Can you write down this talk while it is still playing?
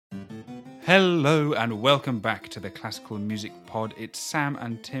Hello and welcome back to the Classical Music Pod. It's Sam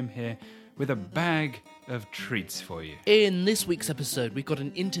and Tim here with a bag of treats for you. In this week's episode, we got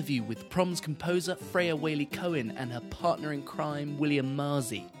an interview with Proms composer Freya Whaley-Cohen and her partner in crime, William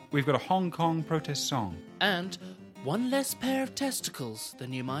Marzi. We've got a Hong Kong protest song. And one less pair of testicles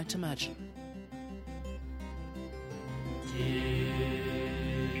than you might imagine.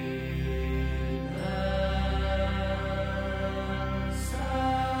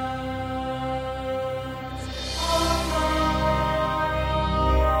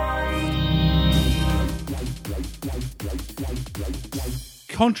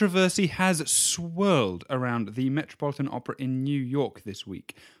 Controversy has swirled around the Metropolitan Opera in New York this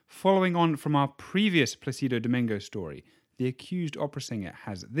week. Following on from our previous Placido Domingo story, the accused opera singer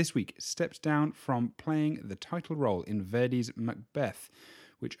has this week stepped down from playing the title role in Verdi's Macbeth,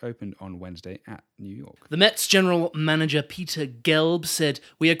 which opened on Wednesday at New York. The Met's general manager Peter Gelb said,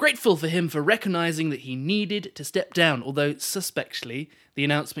 "We are grateful for him for recognising that he needed to step down," although suspectly, the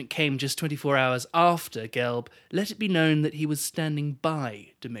announcement came just 24 hours after Gelb let it be known that he was standing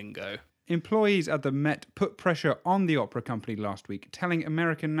by Domingo. Employees at the Met put pressure on the opera company last week, telling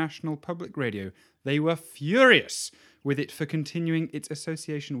American National Public Radio they were furious with it for continuing its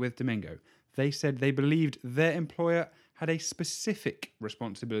association with Domingo. They said they believed their employer had a specific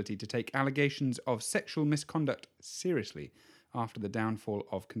responsibility to take allegations of sexual misconduct seriously after the downfall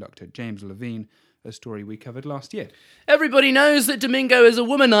of conductor James Levine, a story we covered last year. Everybody knows that Domingo is a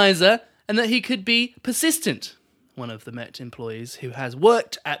womanizer and that he could be persistent, one of the Met employees who has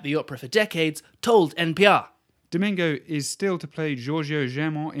worked at the opera for decades told NPR. Domingo is still to play Giorgio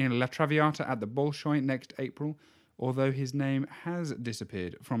Germont in La Traviata at the Bolshoi next April, although his name has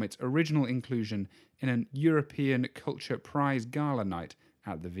disappeared from its original inclusion in an European Culture Prize Gala night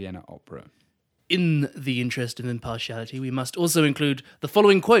at the Vienna Opera. In the interest of impartiality, we must also include the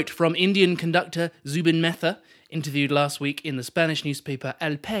following quote from Indian conductor Zubin Mehta, interviewed last week in the Spanish newspaper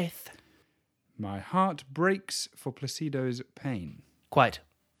El País. "My heart breaks for Placido's pain." Quite.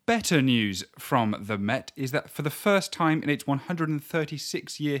 Better news from the Met is that for the first time in its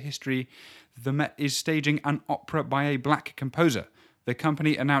 136-year history, the Met is staging an opera by a black composer. The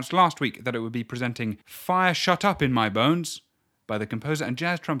company announced last week that it would be presenting Fire Shut Up in My Bones by the composer and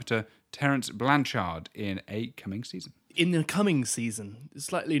jazz trumpeter Terence Blanchard in a coming season. In the coming season.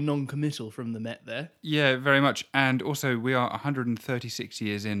 Slightly non-committal from the Met there. Yeah, very much. And also, we are 136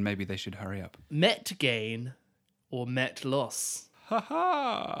 years in. Maybe they should hurry up. Met gain or Met loss?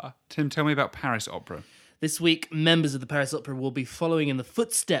 Ha-ha! Tim, tell me about Paris Opera. This week, members of the Paris Opera will be following in the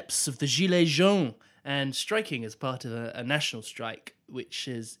footsteps of the Gilets jaunes and striking as part of a national strike, which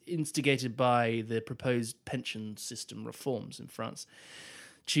is instigated by the proposed pension system reforms in France.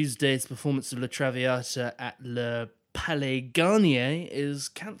 Tuesday's performance of La Traviata at Le Palais Garnier is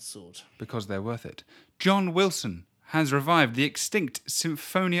cancelled. Because they're worth it. John Wilson has revived the extinct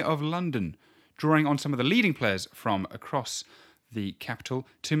Symphonia of London, drawing on some of the leading players from across the capital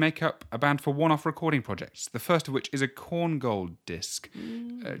to make up a band for one-off recording projects, the first of which is a Korngold disc.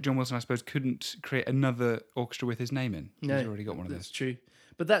 John Wilson, I suppose, couldn't create another orchestra with his name in. No, he's already got one of those. That's true.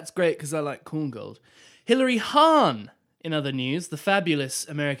 But that's great because I like Korngold. Hilary Hahn, in other news, the fabulous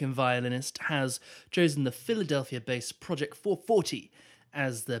American violinist, has chosen the Philadelphia-based Project 440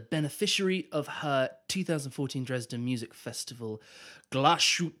 as the beneficiary of her 2014 Dresden Music Festival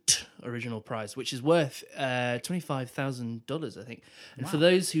Glashütte Original Prize, which is worth $25,000, I think. And for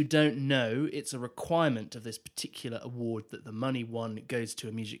those who don't know, it's a requirement of this particular award that the money won goes to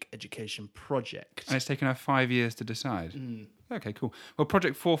a music education project. And it's taken her 5 years to decide. Okay, cool. Well,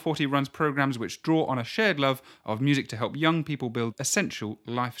 Project 440 runs programs which draw on a shared love of music to help young people build essential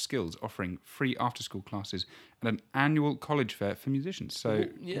life skills, offering free after-school classes and an annual college fair for musicians. So,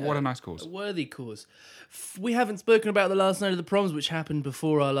 what a nice cause. A worthy cause. We haven't spoken about the last night of the proms, which happened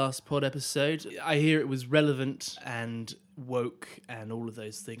before our last pod episode. I hear it was relevant and woke and all of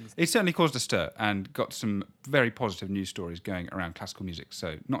those things. It certainly caused a stir and got some very positive news stories going around classical music,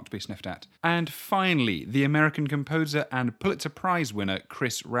 so not to be sniffed at. And finally, the American composer and Pulitzer Prize winner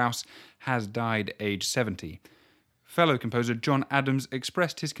Chris Rouse has died aged 70. Fellow composer John Adams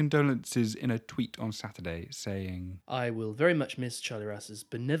expressed his condolences in a tweet on Saturday, saying, "I will very much miss Charlie Rouse's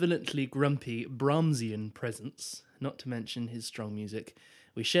benevolently grumpy Brahmsian presence, not to mention his strong music.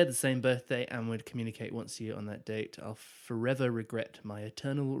 We shared the same birthday and would communicate once a year on that date. I'll forever regret my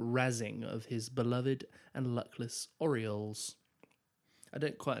eternal razzing of his beloved and luckless orioles." I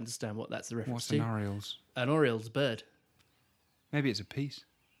don't quite understand what that's a reference to. What's an orioles? An oriole's bird. Maybe it's a piece.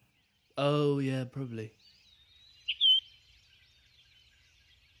 Oh, yeah, probably.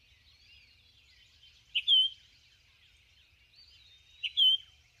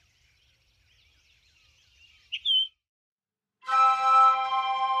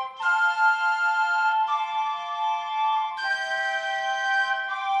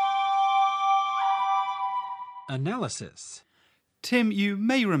 Analysis. Tim, you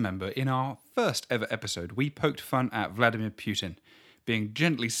may remember in our first ever episode, we poked fun at Vladimir Putin, being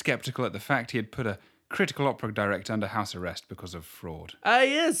gently sceptical at the fact he had put a critical opera director under house arrest because of fraud. Ah,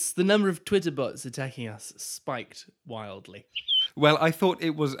 yes, the number of Twitter bots attacking us spiked wildly. Well, I thought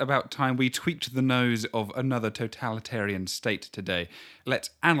it was about time we tweaked the nose of another totalitarian state today.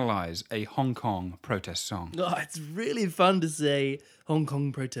 Let's analyse a Hong Kong protest song. Oh, it's really fun to say Hong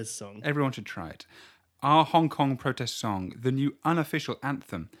Kong protest song. Everyone should try it. Our Hong Kong protest song, the new unofficial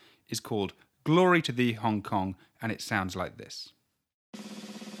anthem, is called Glory to Thee, Hong Kong, and it sounds like this.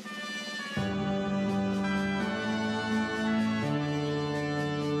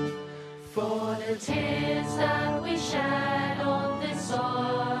 For the tears that we shed on this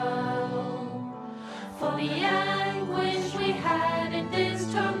soil, for the anguish we had in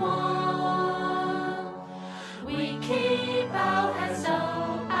this turmoil, we keep our hands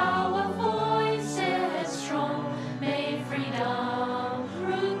up, our voices strong, may freedom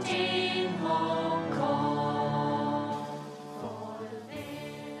root in Hong Kong. For the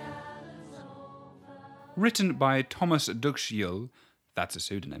battle's over. Written by Thomas Duxiul, that's a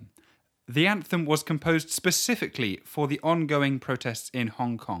pseudonym, the anthem was composed specifically for the ongoing protests in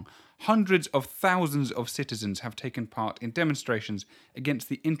Hong Kong. Hundreds of thousands of citizens have taken part in demonstrations against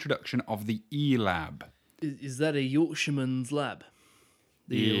the introduction of the E-Lab. Is that a Yorkshireman's lab?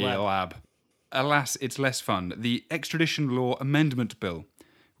 The E-Lab. Alas, it's less fun. The Extradition Law Amendment Bill,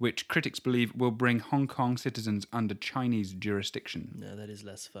 which critics believe will bring Hong Kong citizens under Chinese jurisdiction. No, that is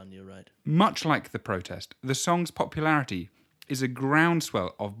less fun, you're right. Much like the protest, the song's popularity is a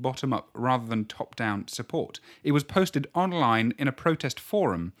groundswell of bottom-up rather than top-down support. It was posted online in a protest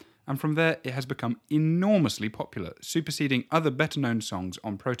forum, and from there it has become enormously popular, superseding other better-known songs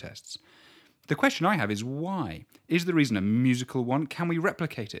on protests. The question I have is why? Is the reason a musical one? Can we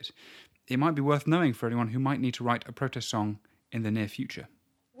replicate it? It might be worth knowing for anyone who might need to write a protest song in the near future.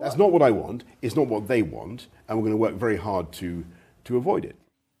 That's not what I want, it's not what they want, and we're going to work very hard to avoid it.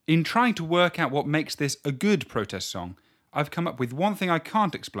 In trying to work out what makes this a good protest song, I've come up with one thing I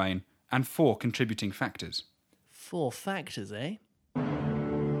can't explain and 4 contributing factors. 4 factors, eh?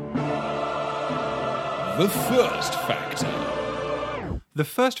 The first factor. The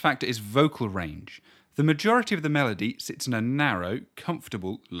first factor is vocal range. The majority of the melody sits in a narrow,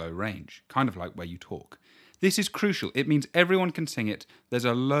 comfortable, low range, kind of like where you talk. This is crucial. It means everyone can sing it. There's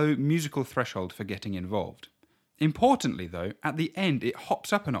a low musical threshold for getting involved. Importantly, though, at the end it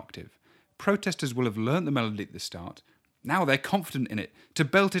hops up an octave. Protesters will have learnt the melody at the start. Now they're confident in it, to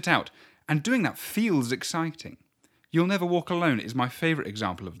belt it out, and doing that feels exciting. You'll Never Walk Alone is my favourite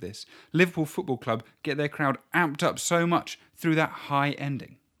example of this. Liverpool Football Club get their crowd amped up so much through that high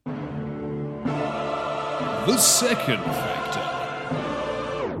ending. The second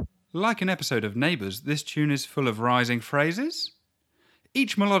factor. Like an episode of Neighbours, this tune is full of rising phrases.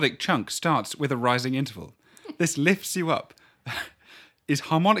 Each melodic chunk starts with a rising interval. This lifts you up, is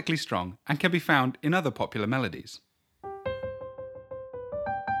harmonically strong, and can be found in other popular melodies.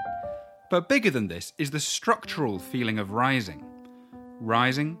 But bigger than this is the structural feeling of rising.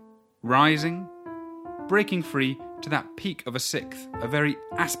 Rising, rising, breaking free to that peak of a sixth, a very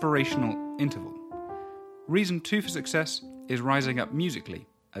aspirational interval. Reason 2 for success is rising up musically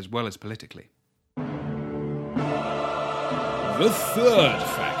as well as politically. The third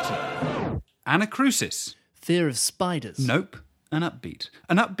factor. Anacrusis. Fear of spiders. Nope. An upbeat.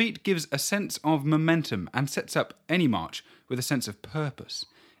 An upbeat gives a sense of momentum and sets up any march with a sense of purpose.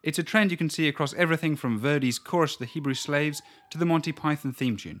 It's a trend you can see across everything from Verdi's Chorus of the Hebrew Slaves to the Monty Python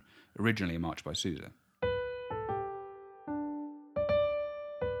theme tune, originally a march by Sousa.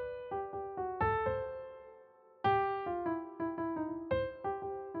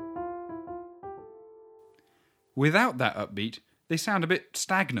 Without that upbeat, they sound a bit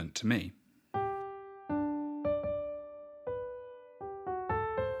stagnant to me.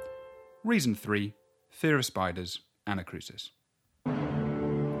 Reason 3, fear of spiders, anacrusis.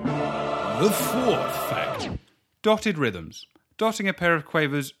 The fourth fact. Dotted rhythms. Dotting a pair of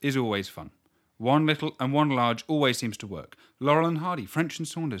quavers is always fun. One little and one large always seems to work. Laurel and Hardy, French and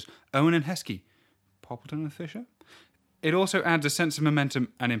Saunders, Owen and Heskey, Poppleton and Fisher. It also adds a sense of momentum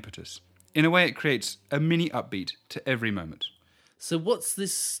and impetus. In a way, it creates a mini upbeat to every moment. So what's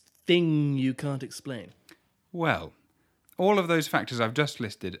this thing you can't explain? Well, all of those factors I've just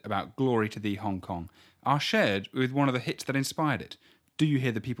listed about Glory to Thee, Hong Kong are shared with one of the hits that inspired it, Do You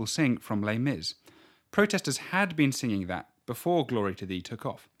Hear the People Sing from Les Mis. Protesters had been singing that before Glory to Thee took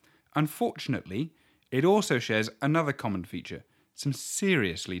off. Unfortunately, it also shares another common feature, some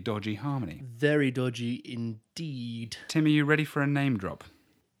seriously dodgy harmony. Very dodgy indeed. Tim, are you ready for a name drop?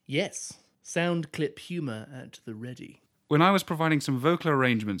 Yes. Sound clip humour at the ready. When I was providing some vocal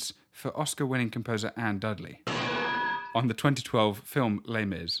arrangements for Oscar-winning composer Anne Dudley on the 2012 film Les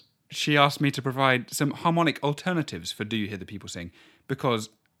Mis, she asked me to provide some harmonic alternatives for Do You Hear the People Sing, because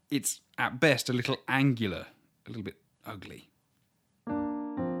it's at best a little angular, a little bit ugly.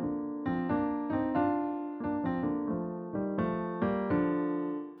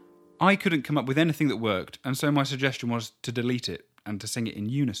 I couldn't come up with anything that worked, and so my suggestion was to delete it and to sing it in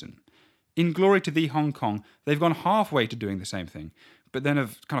unison. In Glory to Thee, Hong Kong, they've gone halfway to doing the same thing, but then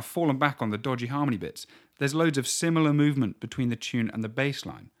have kind of fallen back on the dodgy harmony bits. There's loads of similar movement between the tune and the bass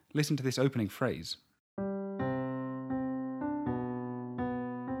line. Listen to this opening phrase.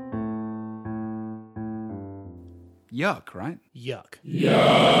 Yuck, right? Yuck.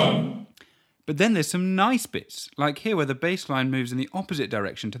 But then there's some nice bits, like here where the bass line moves in the opposite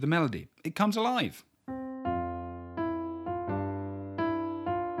direction to the melody. It comes alive.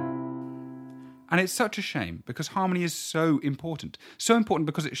 And it's such a shame, because harmony is so important. So important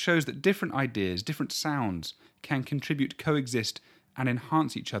because it shows that different ideas, different sounds can contribute, coexist, and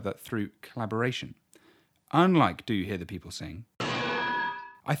enhance each other through collaboration. Unlike Do You Hear the People Sing,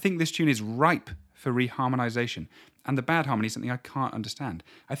 I think this tune is ripe for reharmonisation, and the bad harmony is something I can't understand.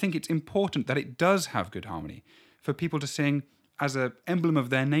 I think it's important that it does have good harmony, for people to sing as an emblem of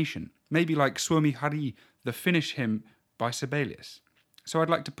their nation, maybe like Suomi Hari, the Finnish hymn by Sibelius. So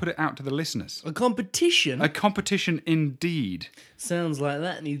I'd like to put it out to the listeners. A competition? A competition indeed. Sounds like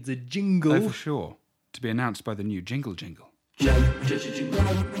that needs a jingle. Oh, for sure. To be announced by the new Jingle Jingle.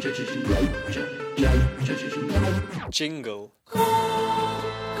 Jingle.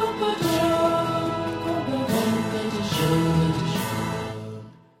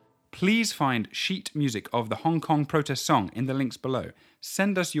 Please find sheet music of the Hong Kong protest song in the links below.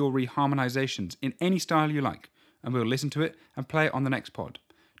 Send us your reharmonisations in any style you like, and we'll listen to it and play it on the next pod.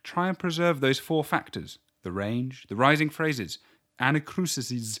 Try and preserve those 4 factors: the range, the rising phrases,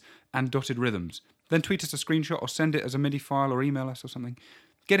 anacrusis, and dotted rhythms. Then tweet us a screenshot or send it as a MIDI file or email us or something.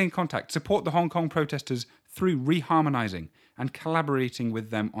 Get in contact. Support the Hong Kong protesters through reharmonising and collaborating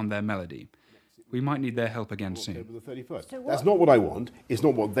with them on their melody. We might need their help again soon. October the 31st. That's not what I want. It's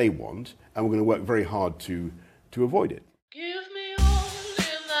not what they want, and we're going to work very hard to avoid it. Give me all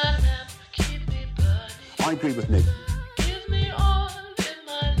in my lamp, keep me burning. I agree with Nick. Give me all in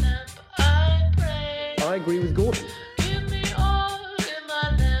my lamp, I pray. I agree with Gordon. Give me all in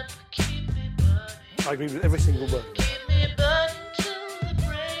my lamp, keep me burning. I agree with every single word. Keep me burning till the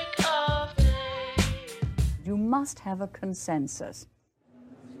break of day. You must have a consensus.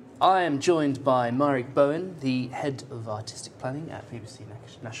 I am joined by Marek Bowen, the Head of Artistic Planning at BBC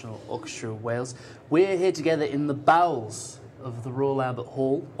National Orchestra of Wales. We're here together in the bowels of the Royal Albert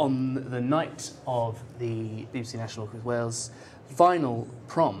Hall on the night of the BBC National Orchestra of Wales final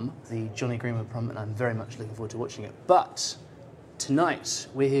prom, the Johnny Greenwood prom, and I'm very much looking forward to watching it. But tonight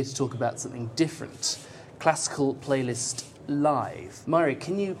we're here to talk about something different, Classical Playlist Live. Marek,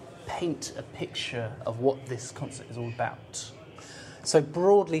 can you paint a picture of what this concert is all about? So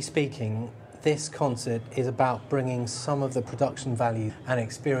broadly speaking, this concert is about bringing some of the production value and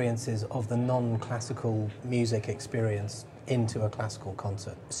experiences of the non-classical music experience into a classical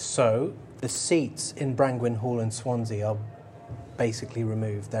concert. So the seats in Brangwyn Hall in Swansea are basically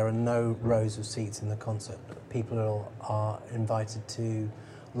removed. There are no rows of seats in the concert. People are invited to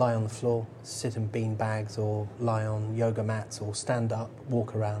lie on the floor, sit in bean bags, or lie on yoga mats, or stand up,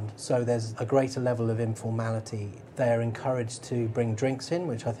 walk around. So there's a greater level of informality. They're encouraged to bring drinks in,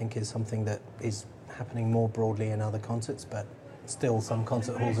 which I think is something that is happening more broadly in other concerts, but still some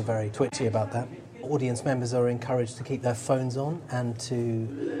concert halls are very twitchy about that. Audience members are encouraged to keep their phones on and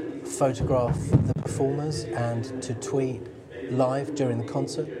to photograph the performers and to tweet live during the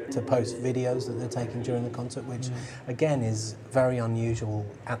concert, to post videos that they're taking during the concert, which again is very unusual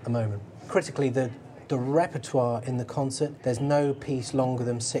at the moment. Critically, the repertoire in the concert, there's no piece longer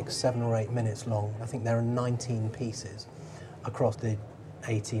than 6, 7 or 8 minutes long. I think there are 19 pieces across the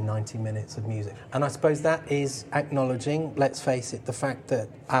 80, 90 minutes of music. And I suppose that is acknowledging, let's face it, the fact that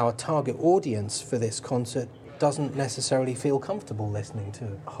our target audience for this concert doesn't necessarily feel comfortable listening to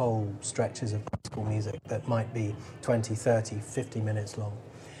whole stretches of classical music that might be 20, 30, 50 minutes long.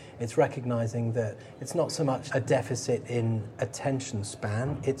 It's recognising that it's not so much a deficit in attention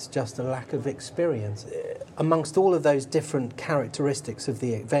span, it's just a lack of experience. Amongst all of those different characteristics of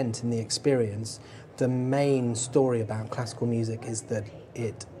the event and the experience, the main story about classical music is that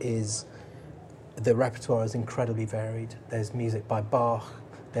the repertoire is incredibly varied. There's music by Bach,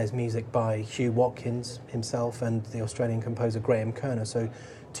 there's music by Hugh Watkins himself and the Australian composer Graham Kerner, so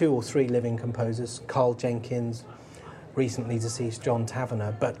 2 or 3 living composers, Carl Jenkins, recently deceased John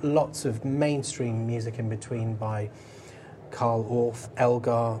Tavener, but lots of mainstream music in between by Carl Orff,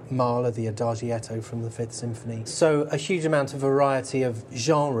 Elgar, Mahler, the Adagietto from the Fifth Symphony. So a huge amount of variety of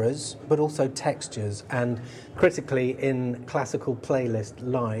genres, but also textures. And critically, in Classical Playlist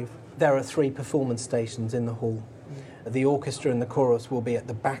Live, there are 3 performance stations in the hall. The orchestra and the chorus will be at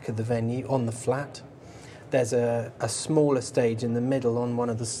the back of the venue on the flat. There's a smaller stage in the middle on one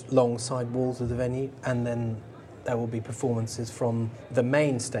of the long side walls of the venue, and then there will be performances from the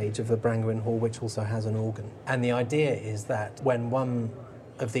main stage of the Brangwyn Hall, which also has an organ. And the idea is that when one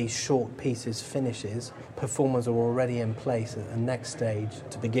of these short pieces finishes, performers are already in place at the next stage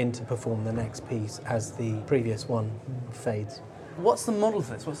to begin to perform the next piece as the previous one fades. What's the model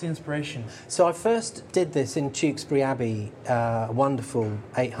for this? What's the inspiration? So I first did this in Tewkesbury Abbey, a wonderful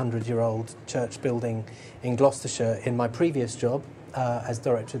 800-year-old church building in Gloucestershire, in my previous job as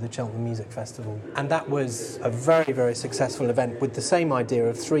director of the Cheltenham Music Festival. And that was a very, very successful event with the same idea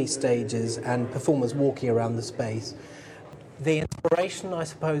of 3 stages and performers walking around the space. The inspiration, I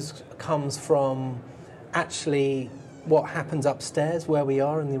suppose, comes from actually what happens upstairs where we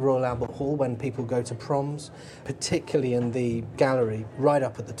are in the Royal Albert Hall when people go to proms, particularly in the gallery right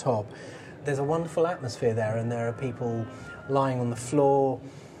up at the top. There's a wonderful atmosphere there, and there are people lying on the floor,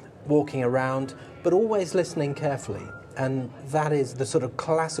 walking around, but always listening carefully. And that is the sort of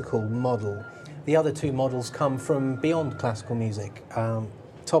classical model. The other 2 models come from beyond classical music.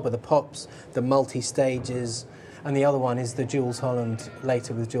 Top of the Pops, the multi-stages, and the other one is the Jules Holland,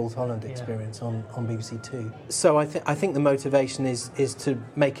 later with Jules Holland experience on BBC Two. So I think the motivation is to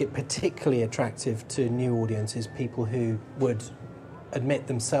make it particularly attractive to new audiences, people who would admit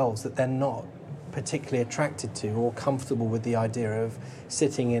themselves that they're not particularly attracted to or comfortable with the idea of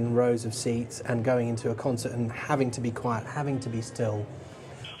sitting in rows of seats and going into a concert and having to be quiet, having to be still.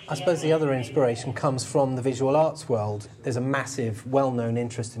 I suppose the other inspiration comes from the visual arts world. There's a massive, well-known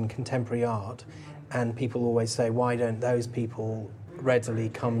interest in contemporary art, and people always say, why don't those people readily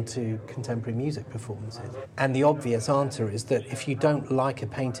come to contemporary music performances? And the obvious answer is that if you don't like a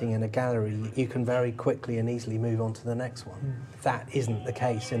painting in a gallery, you can very quickly and easily move on to the next one. That isn't the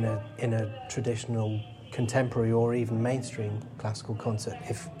case in a traditional contemporary or even mainstream classical concert.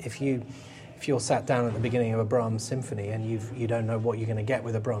 If you're sat down at the beginning of a Brahms symphony and you don't know what you're going to get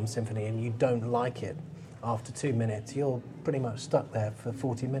with a Brahms symphony and you don't like it after 2 minutes, you're pretty much stuck there for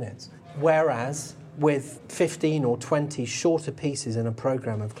 40 minutes. Whereas with 15 or 20 shorter pieces in a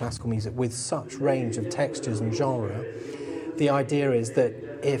programme of classical music with such range of textures and genre, the idea is that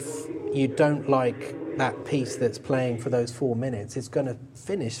if you don't like that piece that's playing for those 4 minutes, it's going to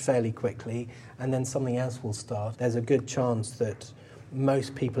finish fairly quickly and then something else will start. There's a good chance that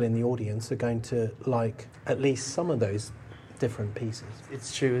most people in the audience are going to like at least some of those different pieces.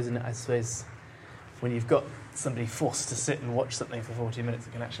 It's true, isn't it? I suppose when you've got somebody forced to sit and watch something for 40 minutes,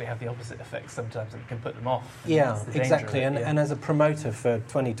 it can actually have the opposite effect sometimes, and it can put them off. Yeah, exactly. And as a promoter for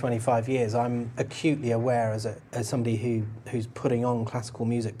 20, 25 years, I'm acutely aware as somebody who's putting on classical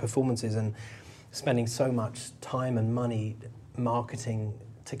music performances and spending so much time and money marketing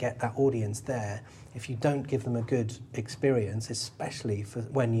to get that audience there. If you don't give them a good experience, especially for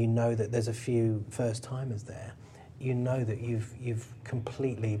when you know that there's a few first-timers there, you know that you've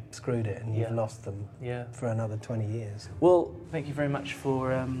completely screwed it and you've lost them for another 20 years. Well, thank you very much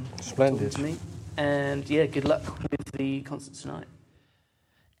for Splendid. talking to me. And yeah, good luck with the concert tonight.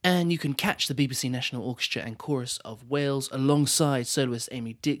 And you can catch the BBC National Orchestra and Chorus of Wales alongside soloists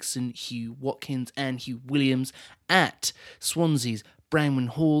Amy Dixon, Hugh Watkins and Hugh Williams at Swansea's Brangwyn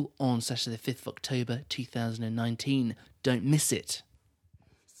Hall on Saturday the 5th of October 2019. Don't miss it.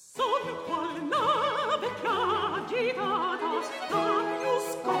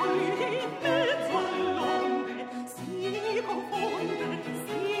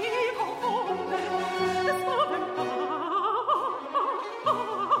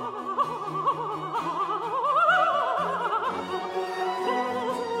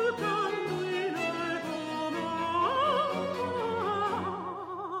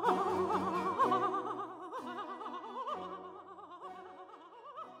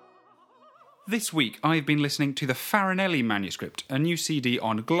 This week, I've been listening to the Farinelli manuscript, a new CD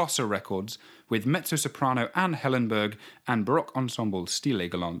on Glosser Records, with mezzo-soprano Anne Hellenberg and Baroque ensemble Stile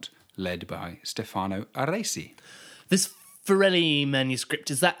Galant, led by Stefano Aresi. This Farinelli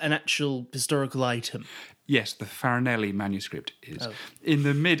manuscript, is that an actual historical item? Yes, the Farinelli manuscript is. In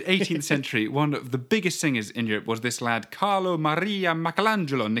the mid-18th century, one of the biggest singers in Europe was this lad, Carlo Maria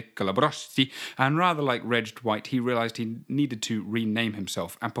Michelangelo Nicola Broschi, and rather like Reg White, he realised he needed to rename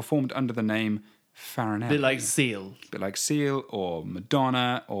himself and performed under the name Farinelli. A bit like Seal. A bit like Seal or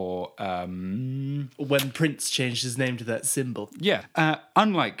Madonna or... When Prince changed his name to that symbol. Yeah.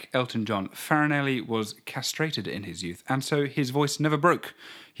 Unlike Elton John, Farinelli was castrated in his youth, and so his voice never broke.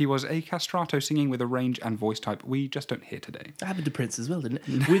 He was a castrato singing with a range and voice type we just don't hear today. That happened to Prince as well, didn't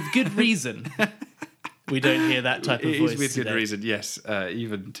it? With good reason. We don't hear that type of It voice is with today. good reason, yes.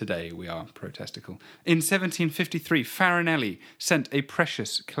 Even today we are protestical. In 1753, Farinelli sent a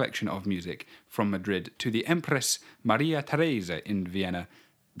precious collection of music from Madrid to the Empress Maria Theresa in Vienna,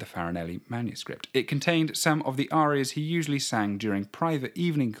 the Farinelli manuscript. It contained some of the arias he usually sang during private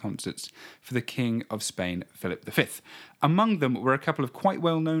evening concerts for the King of Spain, Philip V. Among them were a couple of quite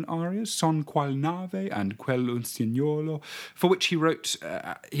well-known arias, Son qual nave and Quel Uncignolo, for which he wrote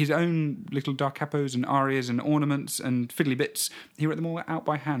his own little da capos and arias and ornaments and fiddly bits. He wrote them all out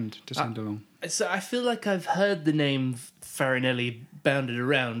by hand to send along. So I feel like I've heard the name Farinelli bounded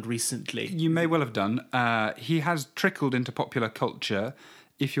around recently. You may well have done. He has trickled into popular culture.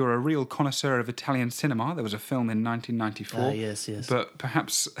 If you're a real connoisseur of Italian cinema, there was a film in 1994. Yes. But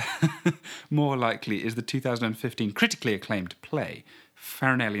perhaps more likely is the 2015 critically acclaimed play,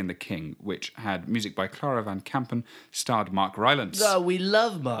 Farinelli and the King, which had music by Clara Van Kampen, starred Mark Rylance. Oh, we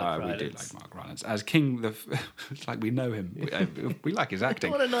love Mark Rylance. We do like Mark Rylance. As King, it's like we know him. We like his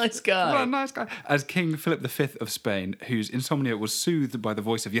acting. What a nice guy. What a nice guy. As King Philip V of Spain, whose insomnia was soothed by the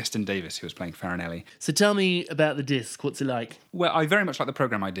voice of Yeston Davis, who was playing Farinelli. So tell me about the disc. What's it like? Well, I very much like the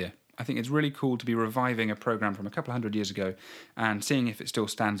programme idea. I think it's really cool to be reviving a programme from a couple of hundred years ago and seeing if it still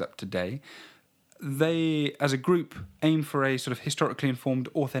stands up today. They, as a group, aim for a sort of historically informed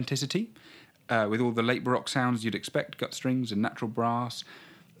authenticity with all the late Baroque sounds you'd expect, gut strings and natural brass.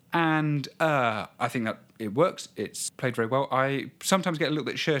 And I think that it works. It's played very well. I sometimes get a little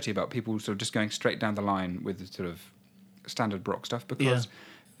bit shirty about people sort of just going straight down the line with the sort of standard Baroque stuff because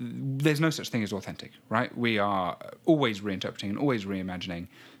there's no such thing as authentic, right? We are always reinterpreting and always reimagining,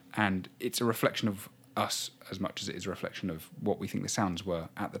 and it's a reflection of us as much as it is a reflection of what we think the sounds were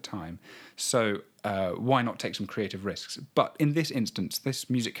at the time. So why not take some creative risks? But in this instance, this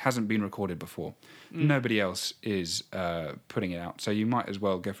music hasn't been recorded before. Nobody else is putting it out. So you might as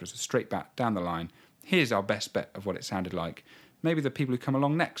well go for a straight bat down the line. Here's our best bet of what it sounded like. Maybe the people who come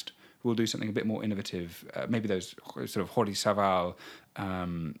along next will do something a bit more innovative. Maybe those sort of Jordi Savall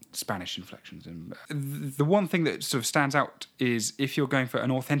Spanish inflections. And the one thing that sort of stands out is if you're going for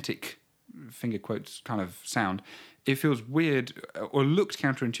an authentic finger quotes kind of sound, it feels weird or looks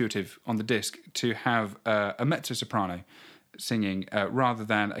counterintuitive on the disc to have a mezzo-soprano singing rather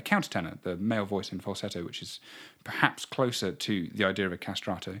than a countertenor, the male voice in falsetto, which is perhaps closer to the idea of a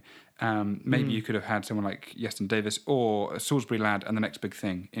castrato. Maybe you could have had someone like Yeston Davis or a Salisbury lad and the next big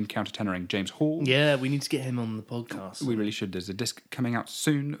thing in countertenoring, James Hall. Yeah, we need to get him on the podcast. We really should. There's a disc coming out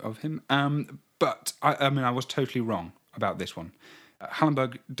soon of him. But I mean, I was totally wrong about this one.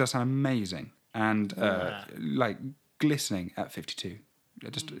 Hallenberg does sound amazing and like glistening at 52.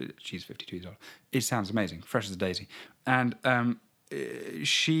 She's 52 years old. It sounds amazing, fresh as a daisy. And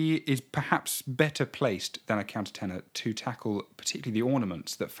she is perhaps better placed than a countertenor to tackle particularly the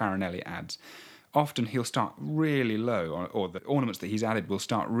ornaments that Farinelli adds. Often he'll start really low, or the ornaments that he's added will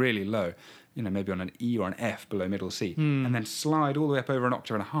start really low, maybe on an E or an F below middle C, and then slide all the way up over an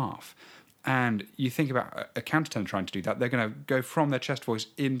octave and a half. And you think about a countertenor trying to do that, they're going to go from their chest voice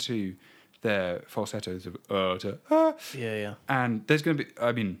into their falsettos of to Yeah. And there's going to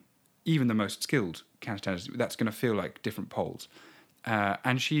be, even the most skilled countertenors, that's going to feel like different poles.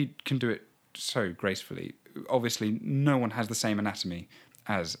 And she can do it so gracefully. Obviously, no one has the same anatomy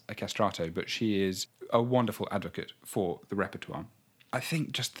as a castrato, but she is a wonderful advocate for the repertoire. I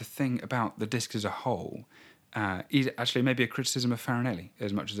think just the thing about the disc as a whole is actually maybe a criticism of Farinelli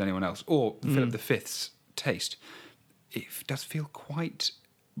as much as anyone else, or Philip V's taste. It does feel quite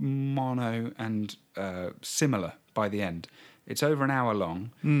mono and similar by the end. It's over an hour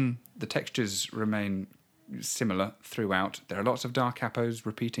long. The textures remain similar throughout. There are lots of da capos,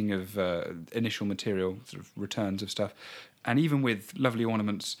 repeating of initial material, sort of returns of stuff. And even with lovely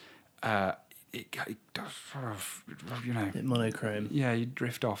ornaments, it does sort of, A bit monochrome. Yeah, you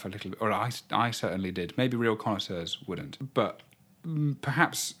drift off a little bit. Or I certainly did. Maybe real connoisseurs wouldn't. But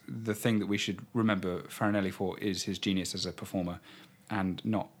perhaps the thing that we should remember Farinelli for is his genius as a performer and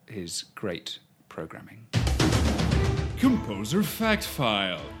not his great programming. Composer Fact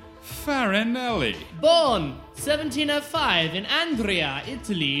File. Farinelli. Born 1705 in Andria,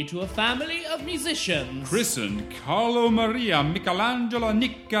 Italy, to a family of musicians. Christened Carlo Maria Michelangelo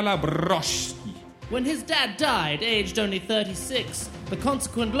Nicola Broschi. When his dad died, aged only 36, the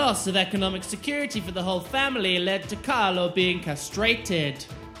consequent loss of economic security for the whole family led to Carlo being castrated.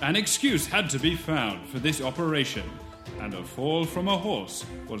 An excuse had to be found for this operation, and a fall from a horse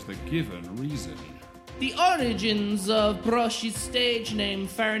was the given reason. The origins of Brosci's stage name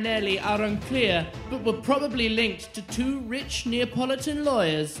Farinelli are unclear, but were probably linked to two rich Neapolitan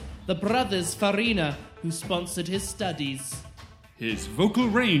lawyers, the brothers Farina, who sponsored his studies. His vocal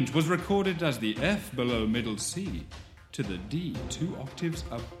range was recorded as the F below middle C to the D 2 octaves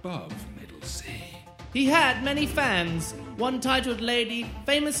above middle C. He had many fans. One titled lady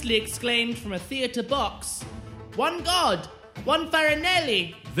famously exclaimed from a theatre box, "One God! One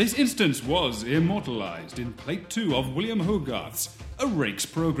Farinelli!" This instance was immortalized in Plate 2 of William Hogarth's A Rake's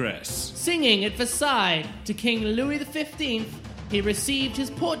Progress. Singing at Versailles to King Louis XV, he received his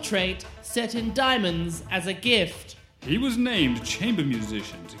portrait set in diamonds as a gift. He was named chamber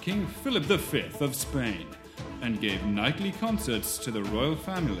musician to King Philip V of Spain and gave nightly concerts to the royal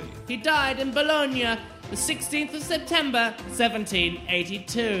family. He died in Bologna, the 16th of September,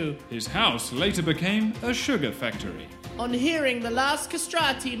 1782. His house later became a sugar factory. On hearing the last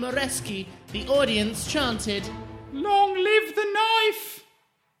castrati Moreschi, the audience chanted, "Long live the knife!"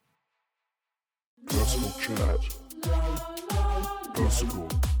 Classical chat. Classical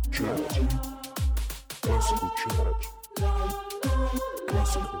chat. Classical chat.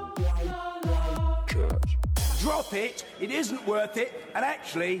 Classical chat. Drop it, it isn't worth it, and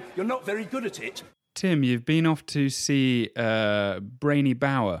actually, you're not very good at it. Tim, you've been off to see Brainy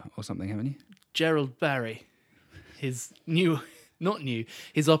Bower or something, haven't you? Gerald Barry, his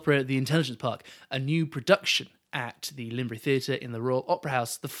his opera at the Intelligence Park, a new production at the Limbury Theatre in the Royal Opera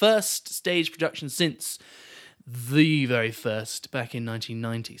House, the first stage production since the very first back in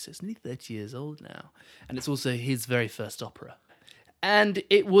 1990, so it's nearly 30 years old now, and it's also his very first opera. And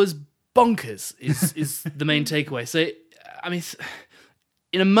it was bonkers, is the main takeaway. So, I mean,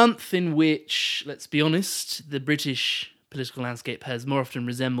 in a month in which, let's be honest, the British political landscape has more often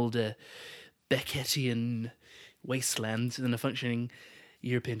resembled a Beckettian wasteland than a functioning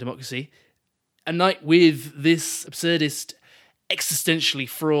European democracy, a night with this absurdist, existentially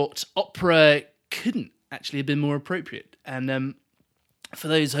fraught opera couldn't actually have been more appropriate. And for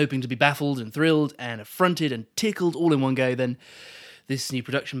those hoping to be baffled and thrilled and affronted and tickled all in one go, then this new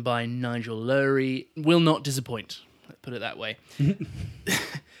production by Nigel Lowry will not disappoint. Let's put it that way.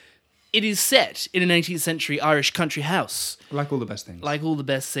 It is set in an 18th century Irish country house. Like all the best things. Like all the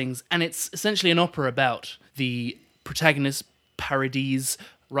best things. And it's essentially an opera about the protagonist, Paradis,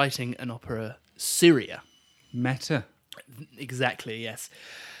 writing an opera Syria. Meta. Exactly, yes.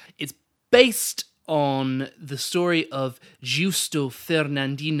 It's based on the story of Giusto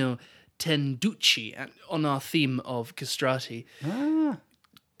Fernandino Tenducci, on our theme of castrati.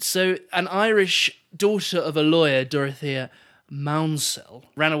 So, an Irish daughter of a lawyer, Dorothea Maunsell,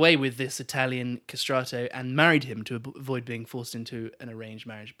 ran away with this Italian castrato and married him to avoid being forced into an arranged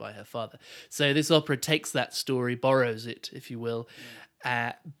marriage by her father. So this opera takes that story, borrows it, if you will,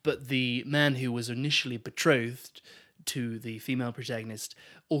 but the man who was initially betrothed to the female protagonist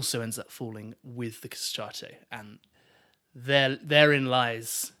also ends up falling with the castrato, and therein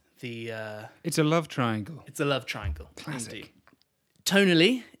lies the... It's a love triangle. It's a love triangle. Classic.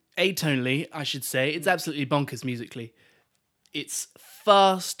 Indeed. Atonally, I should say, it's absolutely bonkers musically. It's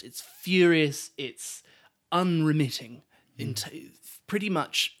fast, it's furious, it's unremitting pretty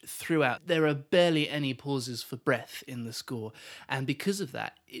much throughout. There are barely any pauses for breath in the score, and because of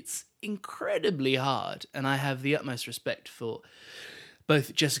that, it's incredibly hard, and I have the utmost respect for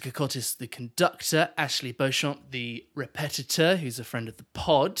both Jessica Cottis, the conductor, Ashley Beauchamp, the repetiteur, who's a friend of the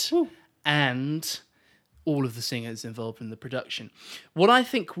pod, and all of the singers involved in the production. What I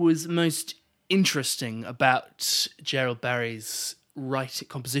think was most interesting about Gerald Barry's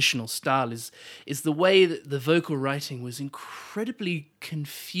compositional style is the way that the vocal writing was incredibly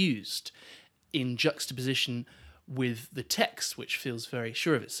confused in juxtaposition with the text, which feels very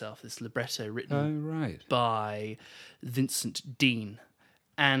sure of itself, this libretto written by Vincent Dean.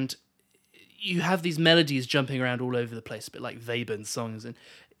 And you have these melodies jumping around all over the place, a bit like Webern's songs, and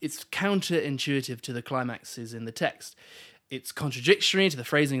it's counterintuitive to the climaxes in the text. It's contradictory to the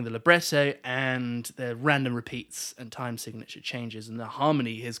phrasing of the libretto, and the random repeats and time signature changes, and the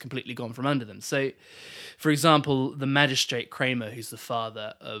harmony has completely gone from under them. So, for example, the magistrate Kramer, who's the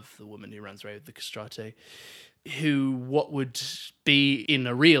father of the woman who runs away with the castrato, who what would be in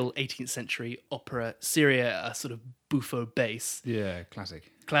a real 18th century opera Syria, a sort of buffo bass. Yeah,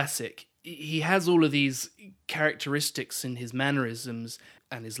 classic. Classic. He has all of these characteristics in his mannerisms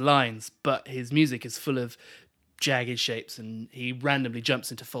and his lines, but his music is full of jagged shapes, and he randomly jumps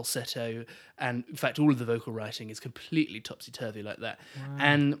into falsetto, and in fact all of the vocal writing is completely topsy-turvy like that. Wow.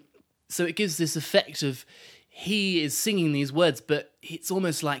 And so it gives this effect of he is singing these words, but it's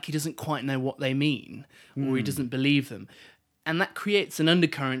almost like he doesn't quite know what they mean, or he doesn't believe them. And that creates an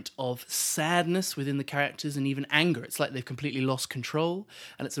undercurrent of sadness within the characters and even anger. It's like they've completely lost control,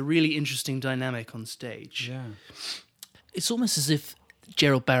 and it's a really interesting dynamic on stage. Yeah. It's almost as if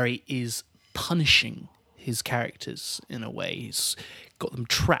Gerald Barry is punishing his characters in a way. He's got them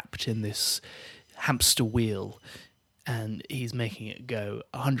trapped in this hamster wheel, and he's making it go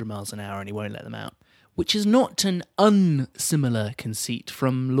 100 miles an hour, and he won't let them out. Which is not an unsimilar conceit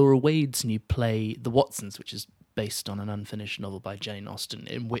from Laura Wade's new play, The Watsons, which is based on an unfinished novel by Jane Austen,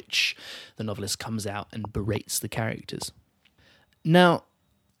 in which the novelist comes out and berates the characters. Now,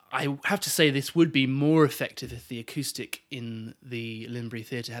 I have to say this would be more effective if the acoustic in the Linbury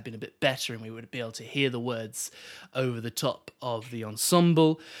Theatre had been a bit better and we would be able to hear the words over the top of the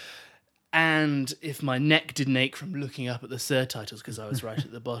ensemble. And if my neck didn't ache from looking up at the surtitles because I was right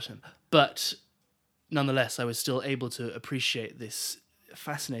at the bottom. But nonetheless, I was still able to appreciate this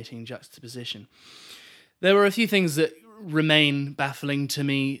fascinating juxtaposition. There were a few things that remain baffling to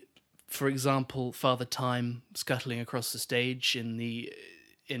me. For example, Father Time scuttling across the stage in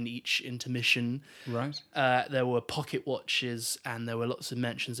each intermission. Right. There were pocket watches, and there were lots of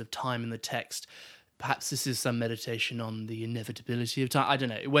mentions of time in the text. Perhaps this is some meditation on the inevitability of time. I don't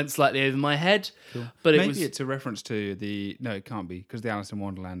know. It went slightly over my head. Cool. But maybe it's a reference to the... No, it can't be, because the Alice in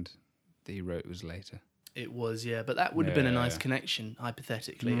Wonderland that he wrote was later. It was, yeah. But that would have been a nice connection,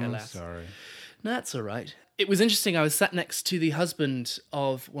 hypothetically, alas. Sorry. No, that's all right. It was interesting. I was sat next to the husband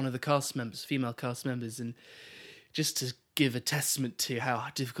of one of the cast members, female cast members, and just to give a testament to how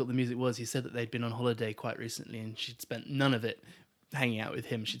difficult the music was, he said that they'd been on holiday quite recently and she'd spent none of it hanging out with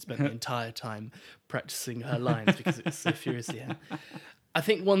him. She'd spent the entire time practicing her lines because it was so furiously hard. I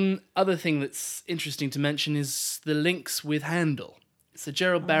think one other thing that's interesting to mention is the links with Handel. So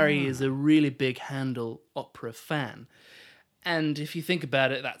Gerald Barry is a really big Handel opera fan. And if you think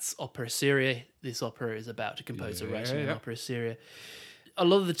about it, that's opera seria. This opera is about a composer writing an opera seria. A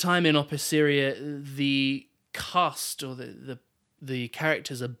lot of the time in opera seria, the cast or the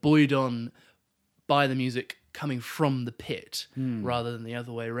characters are buoyed on by the music coming from the pit rather than the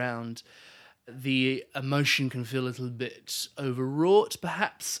other way around. The emotion can feel a little bit overwrought,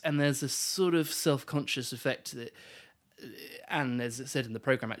 perhaps, and there's a sort of self-conscious effect that. And as it said in the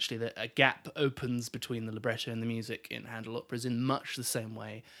programme, actually, that a gap opens between the libretto and the music in Handel operas in much the same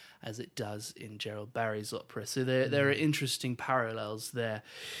way as it does in Gerald Barry's opera. So there are interesting parallels there.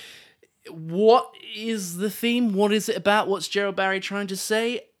 What is the theme? What is it about? What's Gerald Barry trying to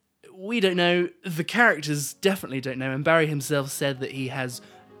say? We don't know. The characters definitely don't know. And Barry himself said that he has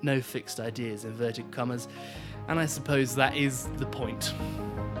no fixed ideas, inverted commas. And I suppose that is the point.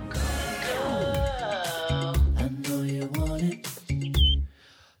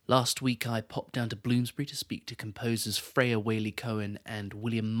 Last week I popped down to Bloomsbury to speak to composers Freya Whaley-Cohen and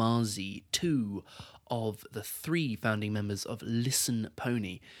William Marzi, two of the three founding members of Listen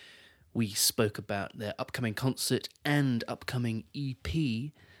Pony. We spoke about their upcoming concert and upcoming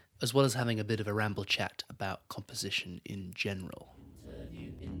EP, as well as having a bit of a ramble chat about composition in general.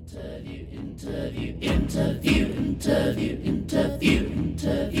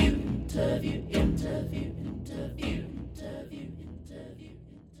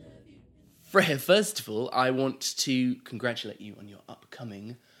 Freya, first of all, I want to congratulate you on your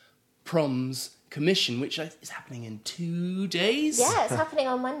upcoming Proms commission, which is happening in 2 days. Yeah, it's happening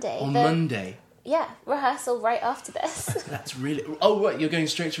on Monday. Monday. Yeah, rehearsal right after this. That's really... Oh, right, you're going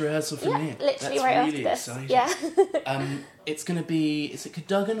straight to rehearsal from here. Literally That's right really after this. exciting. Yeah. It's going to be... Is it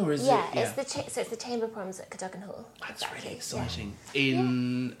Cadogan or is it... Yeah, it's the Chamber Proms at Cadogan Hall. That's really exciting.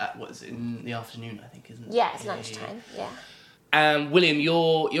 In the afternoon, I think, isn't it? Yeah, it's lunchtime. Yeah. William,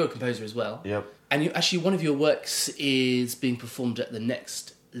 you're a composer as well. Yep. And actually, one of your works is being performed at the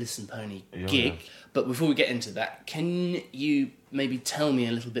next Listen Pony gig. Yeah. But before we get into that, can you maybe tell me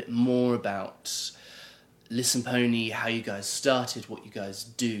a little bit more about Listen Pony, how you guys started, what you guys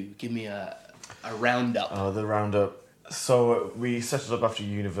do? Give me a roundup. The roundup. So we set it up after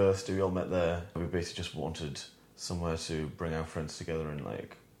university. We all met there. We basically just wanted somewhere to bring our friends together and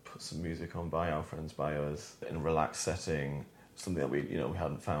put some music on by our friends, by us, in a relaxed setting. Something that we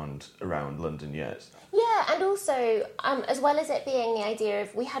hadn't found around London yet. Yeah, and also, as well as it being the idea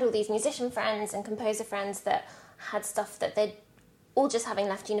of, we had all these musician friends and composer friends that had stuff that they'd all, just having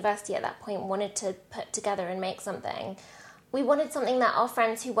left university at that point, wanted to put together and make something. We wanted something that our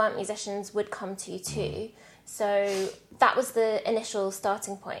friends who weren't musicians would come to too. So that was the initial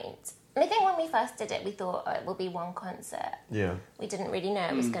starting point. And I think when we first did it, we thought, it will be one concert. Yeah. We didn't really know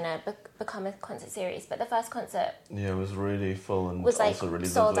it was going to become a concert series. But the first concert... Yeah, it was really full and was also really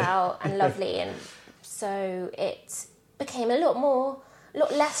sold lovely. out and lovely. And So it became a lot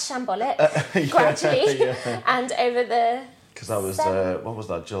less shambolic gradually, and over the because that was what was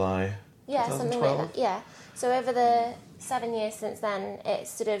that, July? Yeah, something like that. Yeah. So over the 7 years since then, it's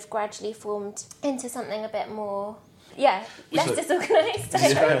sort of gradually formed into something a bit more, less disorganised.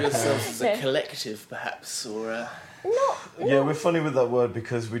 Describe yourself as a collective, perhaps, or Yeah, we're funny with that word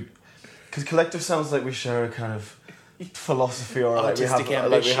because collective sounds like we share a kind of philosophy, or like we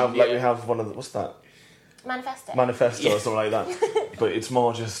have one of the, what's that? Manifesto or something like that. But it's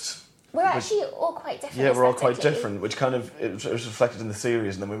more just. We're actually all quite different. Yeah, we're all quite different, which kind of it's reflected in the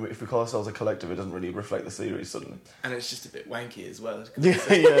series, and then if we call ourselves a collective, it doesn't really reflect the series suddenly. And it's just a bit wanky as well. Yeah.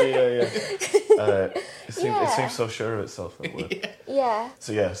 It seems so sure of itself, that word. Yeah.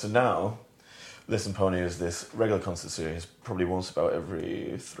 So now, Listen Pony is this regular concert series, probably once about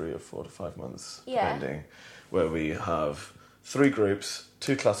every 3 or 4 to 5 months, depending, where we have 3 groups,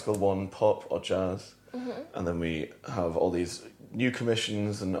 2 classical, 1 pop or jazz, and then we have all these new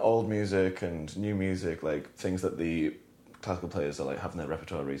commissions and old music and new music, like things that the classical players are like having their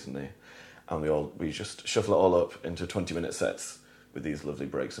repertoire recently, and we just shuffle it all up into 20-minute sets with these lovely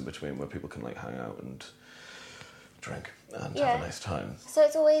breaks in between where people can like hang out and drink and have a nice time. So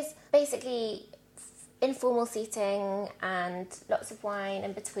it's always basically informal seating and lots of wine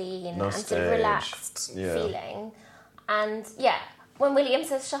in between and sort of relaxed feeling. And when William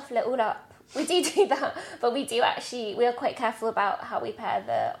says shuffle it all up, we do that, but we are quite careful about how we pair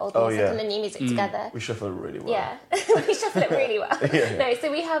the old music and the new music together. We shuffle it really well. Yeah, we shuffle it really well. No,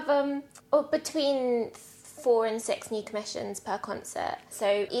 so we have between 4 and 6 new commissions per concert.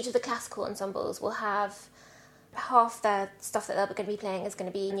 So each of the classical ensembles will have half the stuff that they're going to be playing is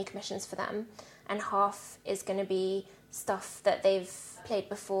going to be new commissions for them, and half is going to be stuff that they've played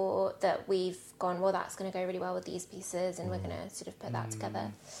before that we've gone, well, that's going to go really well with these pieces, and we're going to sort of put that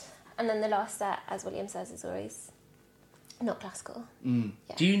together. And then the last set, as William says, is always not classical. Yeah.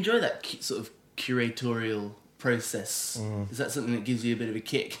 Do you enjoy that sort of curatorial process? Is that something that gives you a bit of a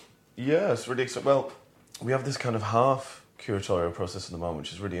kick? Yeah, it's really exciting. Well, we have this kind of half curatorial process at the moment,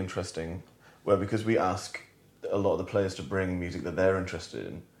 which is really interesting, where because we ask a lot of the players to bring music that they're interested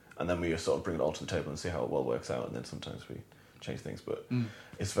in, and then we just sort of bring it all to the table and see how it well works out, and then sometimes we change things. But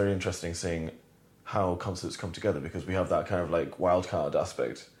it's very interesting seeing how concerts come together, because we have that kind of like wild card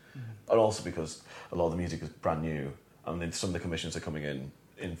aspect. And also because a lot of the music is brand new, and then some of the commissions are coming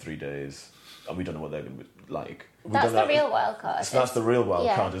in 3 days, and we don't know what they're going to be like. That's the real wild card. So that's the real wild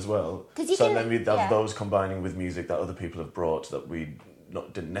card as well. Then we have those combining with music that other people have brought that we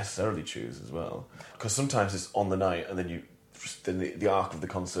didn't necessarily choose as well. Because sometimes it's on the night, and then the arc of the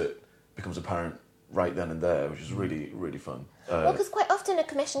concert becomes apparent right then and there, which is really, really fun. Well, because quite often a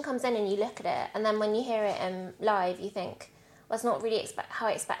commission comes in and you look at it, and then when you hear it live, you think, well, it's not really how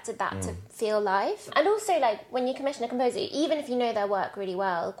I expected that to feel live. And also, like, when you commission a composer, even if you know their work really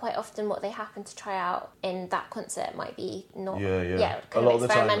well, quite often what they happen to try out in that concert might be not kind of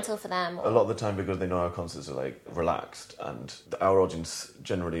experimental for them. A lot of the time, because they know our concerts are like relaxed, and our audience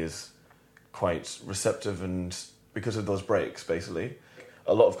generally is quite receptive, and because of those breaks, basically,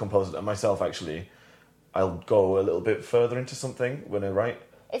 a lot of composers, and myself actually, I'll go a little bit further into something when I write.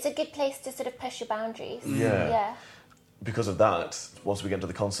 It's a good place to sort of push your boundaries. Yeah. Because of that, once we get to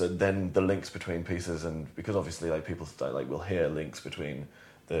the concert, then the links between pieces, and because obviously like people will hear links between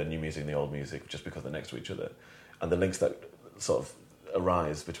the new music and the old music just because they're next to each other, and the links that sort of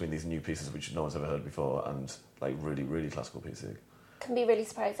arise between these new pieces which no one's ever heard before and like really, really classical pieces can be really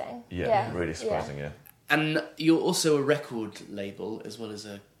surprising. Really surprising. Yeah. And you're also a record label as well as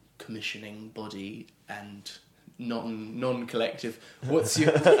a commissioning body and non-collective. What's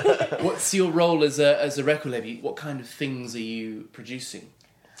your role as a record label? What kind of things are you producing?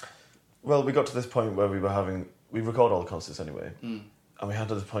 Well, we got to this point where we record all the concerts anyway, and we had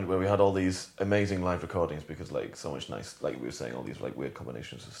to this point where we had all these amazing live recordings because like so much nice, like we were saying, all these like weird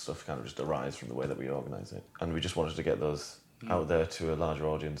combinations of stuff kind of just arise from the way that we organise it, and we just wanted to get those out there to a larger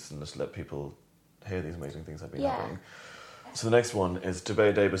audience and just let people hear these amazing things that have been happening. So the next one is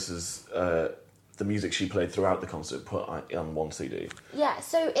Tabea Davis's the music she played throughout the concert put on one CD. Yeah,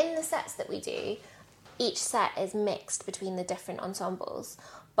 so in the sets that we do, each set is mixed between the different ensembles,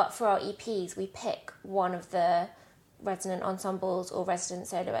 but for our EPs we pick one of the resident ensembles or resident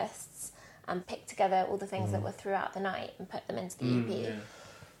soloists and pick together all the things that were throughout the night and put them into the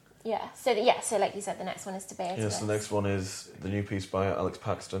EP. So like you said, the next one is Tabea. Yes, the next one is the new piece by Alex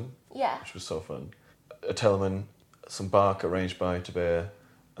Paxton, which was so fun. A Telemann, some Bach arranged by Tabea,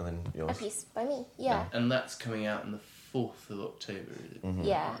 and then yours. A piece by me, yeah. And that's coming out on the 4th of October, is it? Mm-hmm.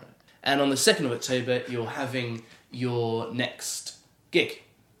 Yeah. Right. And on the 2nd of October, you're having your next gig.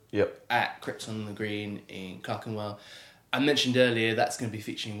 Yep. at Krypton on the Green in Clerkenwell. I mentioned earlier that's going to be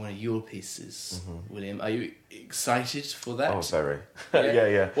featuring one of your pieces, William. Are you excited for that? Oh, very. Yeah?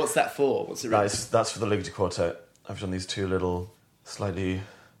 yeah. What's that for? What's it? Really? That's for the Ligeti Quartet. I've done these two little, slightly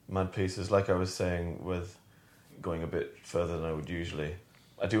mad pieces, like I was saying, with going a bit further than I would usually.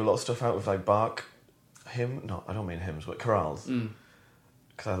 I do a lot of stuff out with like Bach, I don't mean hymns, but chorales.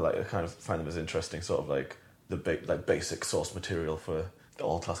 Because I kind of find them as interesting, sort of like the basic source material for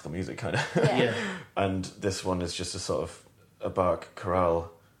all classical music, kind of. Yeah. And this one is just a sort of a Bach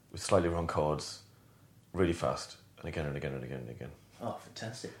chorale with slightly wrong chords, really fast, and again and again and again and again. Oh,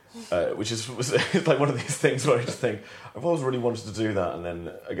 fantastic. Which is it's like one of these things where I just think, I've always really wanted to do that, and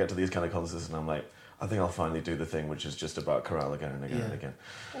then I get to these kind of concerts and I'm like, I think I'll finally do the thing which is just about chorale again and again and again.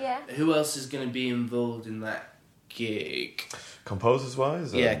 Yeah. Who else is going to be involved in that gig?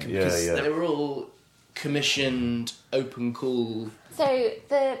 Composers-wise? Yeah, because they were all commissioned open call. So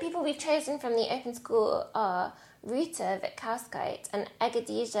the people we've chosen from the open school are Ruta Witkowskite and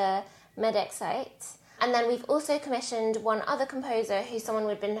Egadija Medexite. And then we've also commissioned one other composer who's someone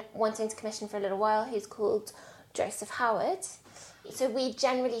we've been wanting to commission for a little while, who's called Joseph Howard. So we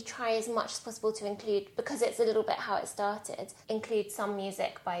generally try as much as possible to include, because it's a little bit how it started, include some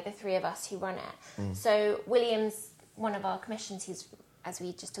music by the three of us who run it. So William's one of our commissions. He's, as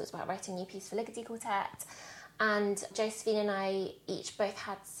we just talked about, writing a new piece for Ligeti Quartet. And Josephine and I each both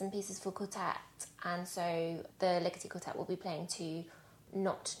had some pieces for quartet. And so the Ligeti Quartet will be playing two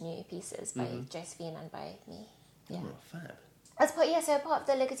not new pieces by Josephine and by me. Yeah. Oh, fab. So part of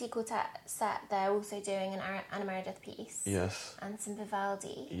the Ligeti Quartet set, they're also doing an Anna Meredith piece. Yes. And some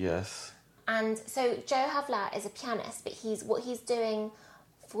Vivaldi. Yes. And so Joe Havlat is a pianist, but what he's doing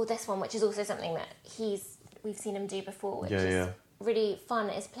for this one, which is also something that we've seen him do before, which is really fun,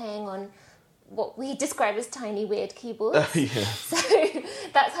 is playing on what we describe as tiny weird keyboards. So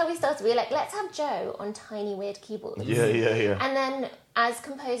that's how we started. We were like, let's have Joe on tiny weird keyboards. Yeah. And then as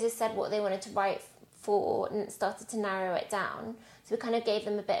composers said what they wanted to write for and started to narrow it down, so we kind of gave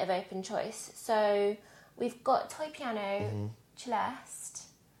them a bit of open choice. So we've got toy piano, celeste.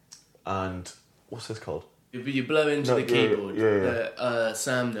 And what's this called? You blow into the keyboard.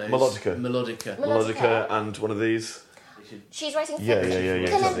 Sam knows. Melodica. And one of these. She's writing Kalimba.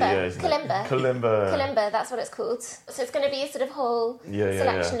 Kalimba, that's what it's called. So it's going to be a sort of whole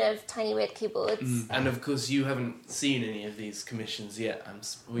selection of tiny weird keyboards. And of course you haven't seen any of these commissions yet.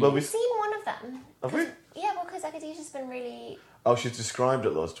 We've seen one of them. Have we? Yeah, well, because Akadisha's been really... Oh, she's described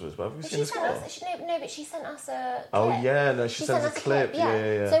it those to us, but have we seen the score? But she sent us a clip. Oh, yeah, no, she sent us a clip.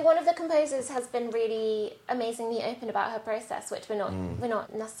 Yeah. So one of the composers has been really amazingly open about her process, which we're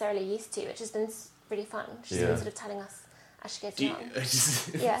not necessarily used to, which has been really fun. She's been sort of telling us as she goes along.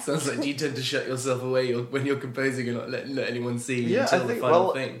 Sounds like you tend to shut yourself away when you're composing and not let anyone see until the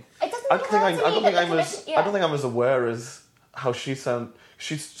final thing. It doesn't I don't think I'm as aware as how she sounds.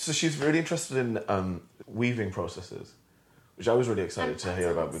 She's really interested in weaving processes, which I was really excited to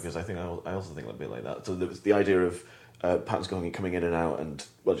hear about, because I also think a bit like that. So there was the idea of patterns coming in and out, and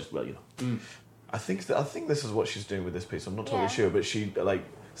I think this is what she's doing with this piece. I'm not totally sure, but she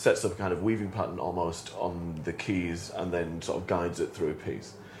sets up a kind of weaving pattern almost on the keys and then sort of guides it through a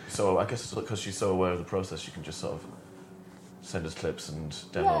piece. So I guess because she's so aware of the process, she can just sort of send us clips and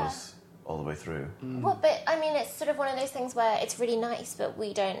demos all the way through. Well, but I mean, it's sort of one of those things where it's really nice, but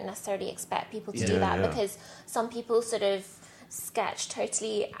we don't necessarily expect people to do that, because some people sort of sketch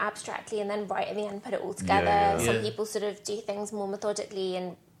totally abstractly and then right at the end put it all together. Some people sort of do things more methodically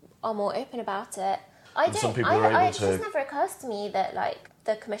and are more open about it. It just never occurs to me that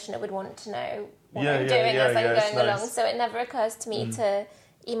the commissioner would want to know what I'm doing as I'm going along. So it never occurs to me to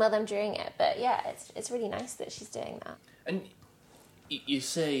email them during it. But it's really nice that she's doing that. And you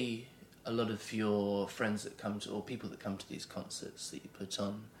say a lot of your friends that come to, or people that come to these concerts that you put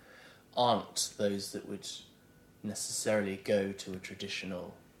on, aren't those that would necessarily go to a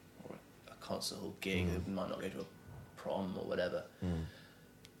traditional or a concert hall gig. They might not go to a prom or whatever.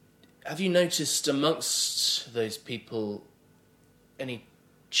 Have you noticed amongst those people any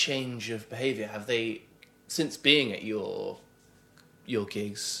change of behaviour? Have they, since being at your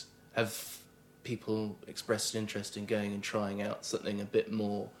gigs, have people expressed an interest in going and trying out something a bit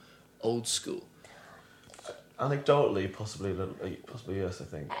more old school? Anecdotally, possibly yes, I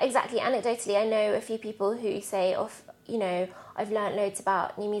think. Exactly, anecdotally, I know a few people who say, I've learnt loads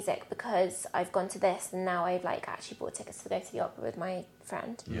about new music because I've gone to this, and now I've actually bought tickets to go to the opera with my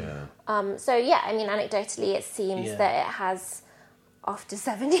friend. Yeah. Anecdotally, it seems that it has, after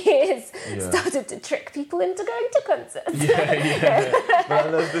 7 years, started to trick people into going to concerts.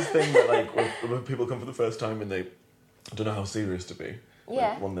 But there's this thing that when people come for the first time and they don't know how serious to be.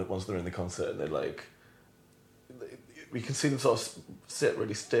 Yeah. Once they're in the concert, and they're like, we can see them sort of sit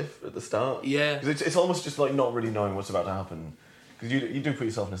really stiff at the start. Yeah. Because it's almost just like not really knowing what's about to happen. Because you do put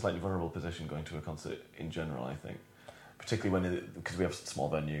yourself in a slightly vulnerable position going to a concert in general, I think. Particularly because we have a small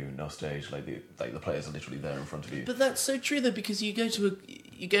venue, no stage, like the players are literally there in front of you. But that's so true though, because you go to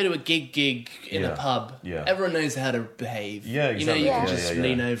a gig in a pub. Yeah. Everyone knows how to behave. Yeah, exactly. You know, you can Yeah. just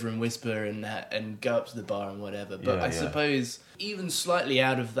lean over and whisper and go up to the bar and whatever. But I suppose even slightly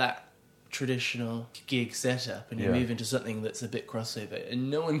out of that traditional gig setup, and you move into something that's a bit crossover,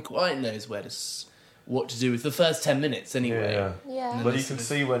 and no one quite knows what to do with the first 10 minutes anyway. Yeah. But you can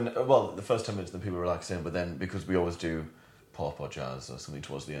see when, the first 10 minutes, the people relax in, but then because we always do pop or jazz or something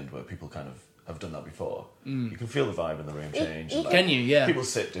towards the end where people kind of have done that before, you can feel the vibe in the room change. Can you? Yeah. People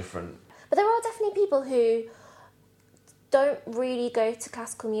sit different. But there are definitely people who don't really go to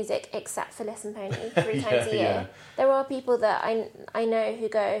classical music except for Listen Pony 3 times a year. Yeah. There are people that I know who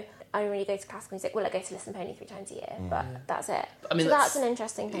go, I don't really go to classical music. Well, I go to Listen Pony 3 times a year, but that's it. I mean, so that's an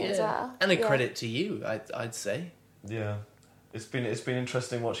interesting thing as well. And a credit to you, I'd say. Yeah, it's been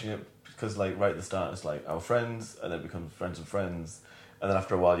interesting watching it because like right at the start it's like our friends, and then it becomes friends of friends, and then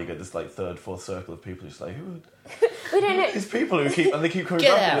after a while you get this like third, fourth circle of people just like we don't know these people who keep coming Get back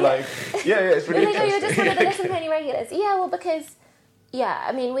out. and you're like it's really you're interesting. just one of the Listen Pony regulars. Yeah, well, because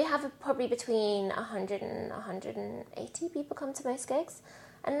I mean we have probably between 100 and 180 people come to most gigs,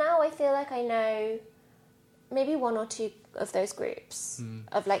 and now I feel like I know maybe one or two of those groups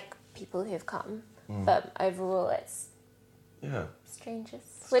of like people who've come, but overall it's strangers.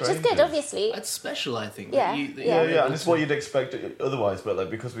 Which is good, obviously. That's special, I think. Yeah. And it's what you'd expect otherwise, but like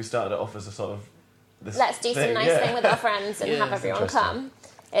because we started it off as a sort of this let's do some nice thing with our friends and have everyone interesting. come.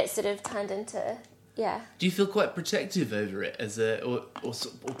 It sort of turned into Do you feel quite protective over it as or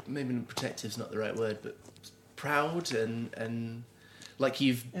maybe protective's not the right word, but proud and like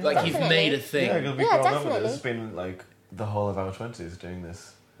you've made a thing. Yeah, it'll be proud moment. Definitely. This has been like the whole of our 20s doing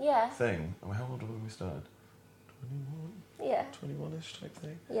this thing. I mean, how old were we when we started? 21-ish type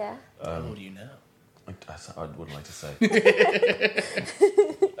thing. Yeah. How old are you now? I wouldn't like to say.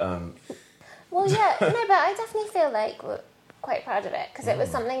 Well, yeah, no, but I definitely feel like we're quite proud of it because it was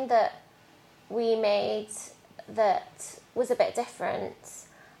something that we made that was a bit different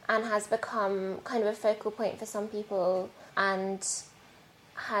and has become kind of a focal point for some people and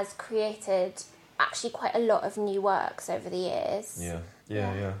has created actually quite a lot of new works over the years.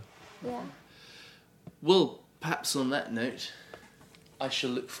 Yeah. Well, perhaps on that note, I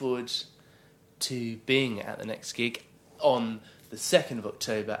shall look forward to being at the next gig on the 2nd of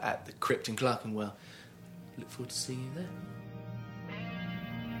October at the Crypt in Clerkenwell. Look forward to seeing you there.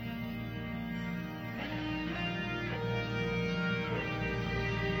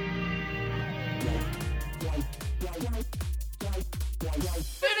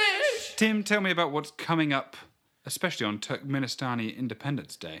 Tim, tell me about what's coming up, especially on Turkmenistani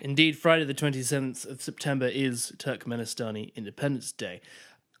Independence Day. Indeed, Friday the 27th of September is Turkmenistani Independence Day.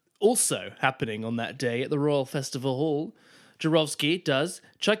 Also happening on that day at the Royal Festival Hall, Jarovsky does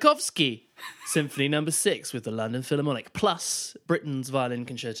Tchaikovsky Symphony No. 6 with the London Philharmonic, plus Britain's Violin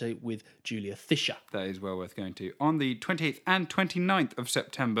Concerto with Julia Fisher. That is well worth going to. On the 28th and 29th of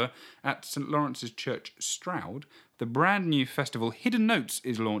September at St Lawrence's Church, Stroud, the brand new festival Hidden Notes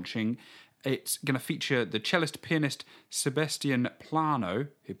is launching. It's going to feature the cellist pianist Sebastian Plano,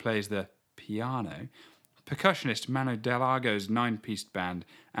 who plays the piano, percussionist Manu Delago's 9-piece band,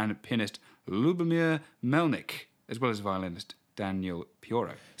 and pianist Lubomir Melnik, as well as violinist Daniel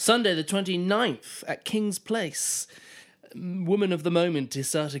Pioro. Sunday the 29th at King's Place. Woman of the Moment,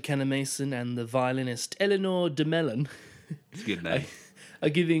 Isata Kanemason, and the violinist Eleanor de Mellon It's a good name. are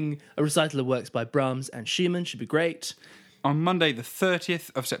giving a recital of works by Brahms and Schumann. Should be great. On Monday, the 30th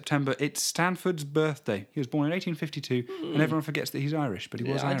of September, it's Stanford's birthday. He was born in 1852, and everyone forgets that he's Irish, but he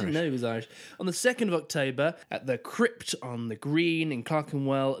was Irish. I didn't know he was Irish. On the 2nd of October, at the Crypt on the Green in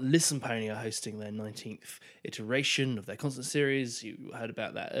Clerkenwell, Listen Pony are hosting their 19th iteration of their concert series. You heard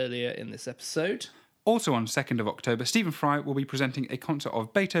about that earlier in this episode. Also on 2nd of October, Stephen Fry will be presenting a concert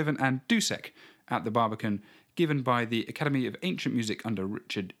of Beethoven and Dussek at the Barbican, given by the Academy of Ancient Music under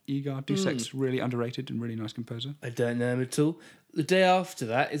Richard Egar. Dussek's really underrated and really nice composer. I don't know him at all. The day after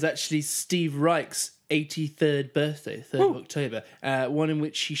that is actually Steve Reich's 83rd birthday, 3rd of October, one in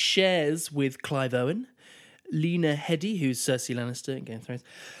which he shares with Clive Owen, Lena Headey, who's Cersei Lannister in Game of Thrones,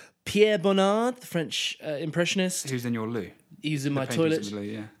 Pierre Bonnard, the French impressionist. Who's in your loo? He's in The my paintings toilet. in the loo,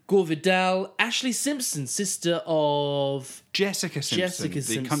 yeah. Gore Vidal, Ashley Simpson, sister of Jessica Simpson, Jessica the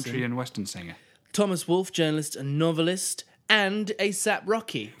Simpson. country and western singer. Thomas Wolfe, journalist and novelist, and A$AP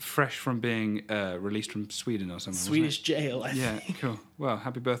Rocky. Fresh from being released from Sweden or something. Swedish jail, I Yeah, think. cool. Well,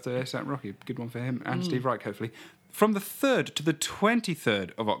 happy birthday, A$AP Rocky. Good one for him. And Steve Reich, hopefully. From the 3rd to the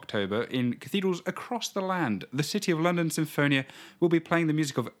 23rd of October, in cathedrals across the land, the City of London Symphonia will be playing the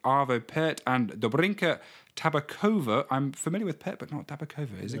music of Arvo Pärt and Dobrinka Tabakova. I'm familiar with Pärt, but not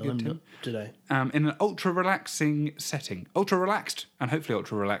Tabakova. Is it good, I'm Tim? not today. In an ultra-relaxing setting. Ultra-relaxed, and hopefully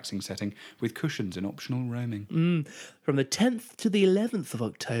ultra-relaxing setting, with cushions and optional roaming. From the 10th to the 11th of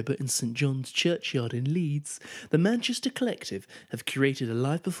October in St John's Churchyard in Leeds, the Manchester Collective have curated a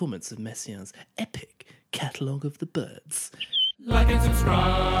live performance of Messiaen's epic Catalogue of the Birds. Like and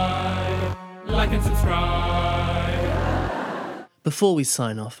subscribe. Like and subscribe. Before we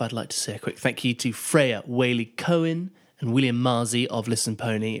sign off, I'd like to say a quick thank you to Freya Whaley-Cohen and William Marzi of Listen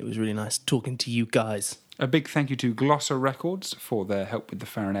Pony. It was really nice talking to you guys. A big thank you to Glossa Records for their help with the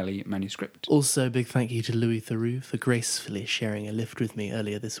Farinelli manuscript. Also, a big thank you to Louis Theroux for gracefully sharing a lift with me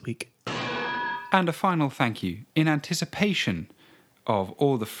earlier this week. And a final thank you, in anticipation of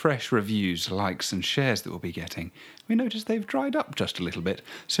all the fresh reviews, likes and shares that we'll be getting. We noticed they've dried up just a little bit.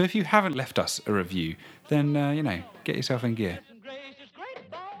 So if you haven't left us a review, then, get yourself in gear.